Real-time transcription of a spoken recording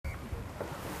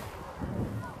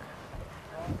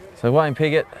So Wayne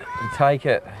Piggott to take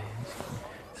it.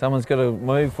 Someone's got to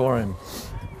move for him.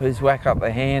 Who's whack up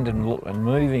the hand and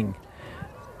moving?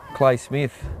 Clay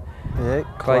Smith. Yeah,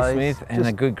 Clay Smith and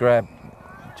a good grab.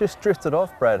 Just drifted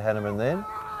off Brad Hanneman then.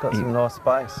 Got some nice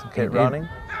space. Kept running.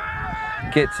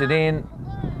 Gets it in.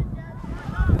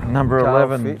 Number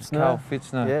 11, Carl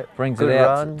Fitzner, yeah, brings it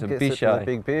out run, to gets Bisho. It to the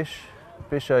big Bish.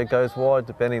 Bisho goes wide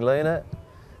to Benny Leanett.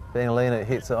 Benny Leanett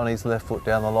hits it on his left foot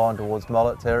down the line towards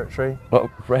Mullet territory. Well,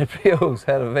 Brad Peels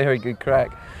had a very good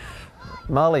crack.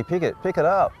 Marley Piggott, pick it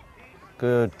up.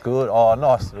 Good, good. Oh,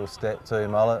 nice little step too,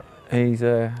 Mullet. He's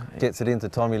gets it into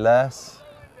Tommy Lass,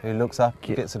 who looks up,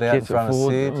 gets it out in front of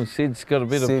Sid. Oh, Sid's got a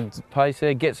bit of pace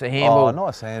there, gets a handball. Oh,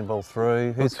 nice handball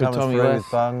through. Who's Looks coming through with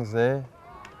Bungs there?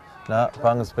 No,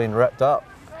 Bungs has been wrapped up.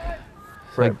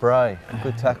 Brett Bray,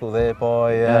 good tackle there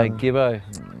by Gibbo.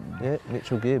 Yeah,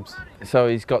 Mitchell Gibbs. So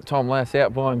he's got Tom Lass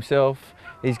out by himself.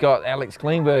 He's got Alex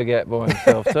Klingberg out by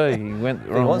himself too. He went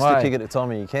the wrong way. If he wants to kick it at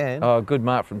Tommy, he can. Oh, good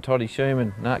mark from Toddy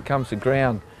Schumann. No, it comes to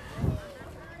ground.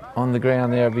 On the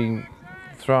ground there, he'll be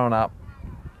thrown up.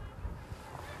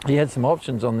 He had some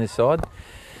options on this side.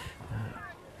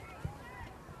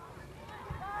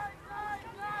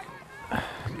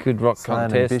 Good rock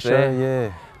contest Bisho, there.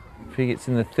 Yeah. Piggott's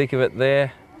in the thick of it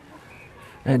there.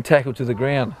 And tackle to the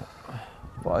ground.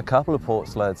 By a couple of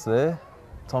Ports lads there.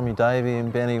 Tommy Davey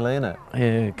and Benny Leanett.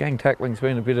 Yeah, gang tackling's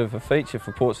been a bit of a feature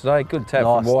for Ports today. Good tap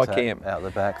nice from Wycamp. Out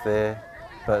the back there.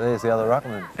 But there's the other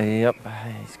ruckman. Yep,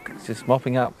 he's just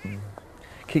mopping up.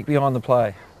 Kick behind the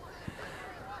play.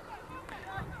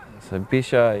 So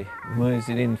Bisho moves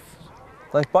it in.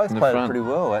 They've both played it pretty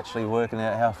well, actually, working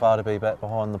out how far to be back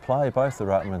behind the play, both the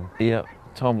ruckmen. Yep,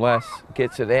 Tom Lass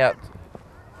gets it out.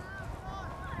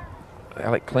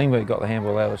 Alec Klingberg got the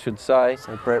handball out, I should say.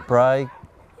 So Brett Bray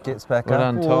gets back well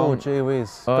up. Done, Tom. Oh, gee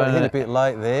whiz. Got hit a bit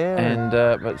late there. And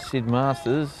but Sid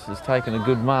Masters has taken a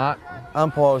good mark.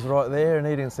 Umpire was right there and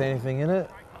he didn't see anything in it.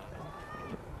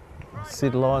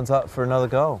 Sid lines up for another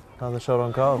goal, another shot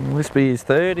on goal. This be his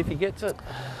third if he gets it.